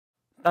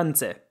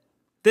Tanse.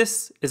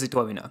 This is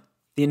itwêwina,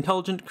 the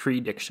Intelligent Cree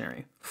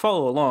Dictionary.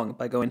 Follow along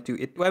by going to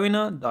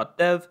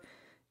itwêwina.dev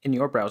in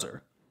your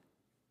browser.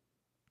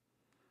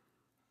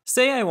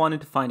 Say I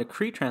wanted to find a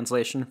Cree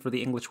translation for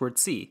the English word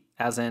see,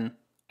 as in,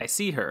 I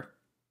see her.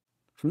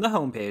 From the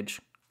home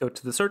page, go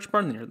to the search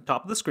bar near the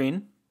top of the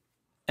screen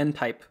and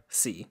type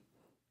see.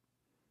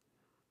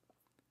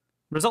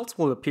 Results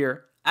will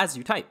appear as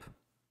you type.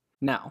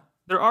 Now,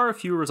 there are a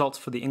few results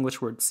for the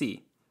English word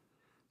see.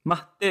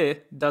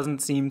 Mahte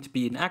doesn't seem to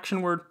be an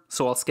action word,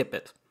 so I'll skip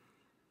it.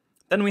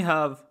 Then we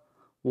have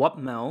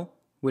wapmel,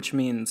 which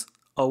means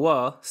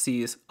awa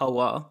sees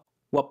awa,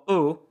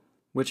 wapu,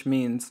 which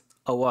means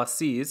awa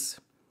sees,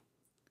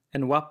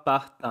 and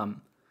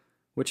wapahtam,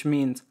 which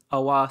means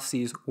awa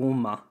sees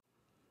uma.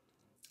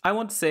 I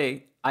want to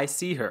say I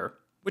see her,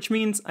 which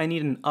means I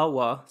need an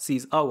awa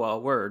sees awa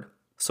word,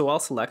 so I'll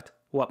select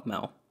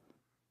wapmel.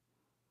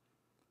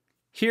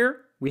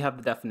 Here we have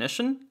the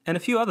definition and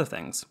a few other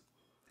things.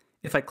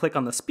 If I click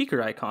on the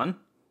speaker icon,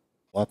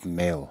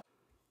 wapmel,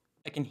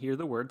 I can hear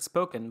the words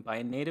spoken by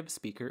a native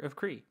speaker of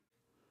Cree.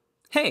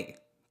 Hey,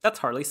 that's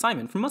Harley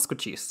Simon from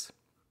Musqueam.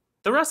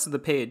 The rest of the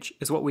page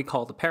is what we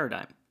call the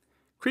paradigm.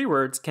 Cree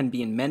words can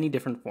be in many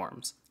different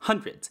forms,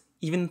 hundreds,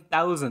 even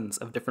thousands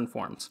of different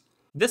forms.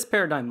 This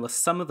paradigm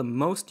lists some of the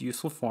most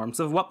useful forms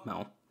of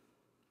wapmel.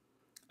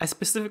 I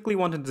specifically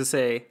wanted to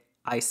say,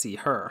 I see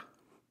her.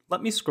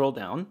 Let me scroll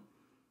down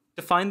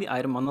to find the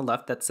item on the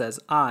left that says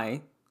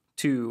I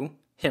to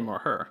him or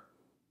her.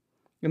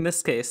 In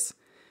this case,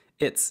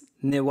 it's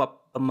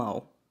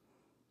nêhiyawêwin.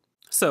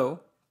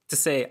 So, to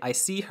say I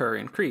see her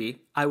in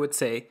Cree, I would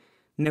say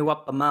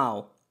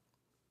nêhiyawêwin.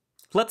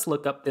 Let's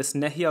look up this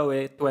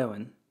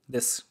nêhiyawêwin,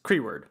 this Cree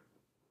word.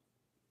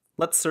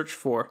 Let's search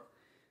for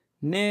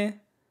nêhiyawêwin.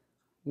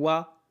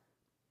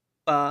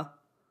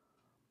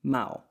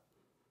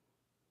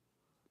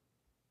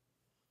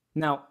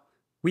 Now,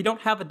 we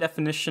don't have a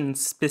definition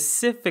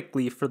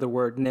specifically for the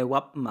word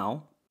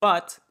nêhiyawêwin,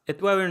 but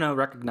itwêwina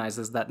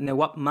recognizes that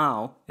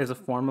nêhiyawêwin is a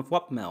form of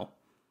wapmel,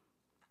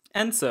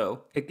 and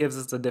so it gives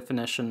us a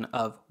definition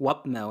of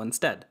wapmel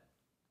instead.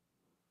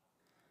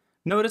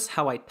 Notice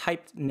how I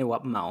typed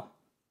nêhiyawêwin.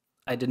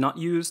 I did not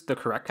use the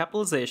correct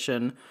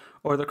capitalization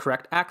or the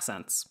correct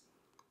accents,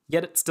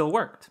 yet it still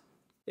worked.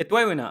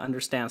 Itwêwina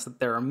understands that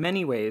there are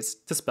many ways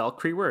to spell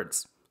Cree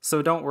words,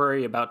 so don't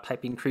worry about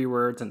typing Cree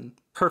words in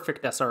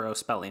perfect SRO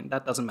spelling,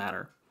 that doesn't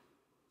matter.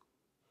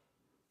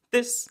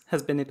 This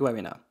has been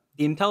itwêwina,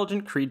 the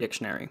Intelligent Cree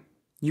Dictionary.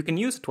 You can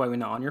use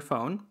itwêwina on your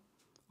phone,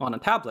 on a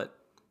tablet,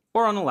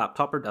 or on a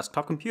laptop or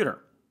desktop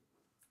computer.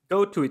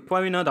 Go to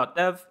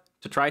itwêwina.dev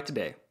to try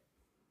today.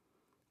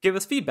 Give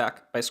us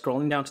feedback by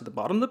scrolling down to the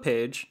bottom of the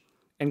page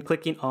and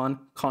clicking on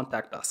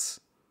Contact Us.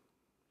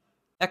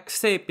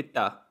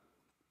 Eksepita.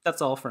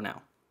 That's all for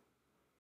now.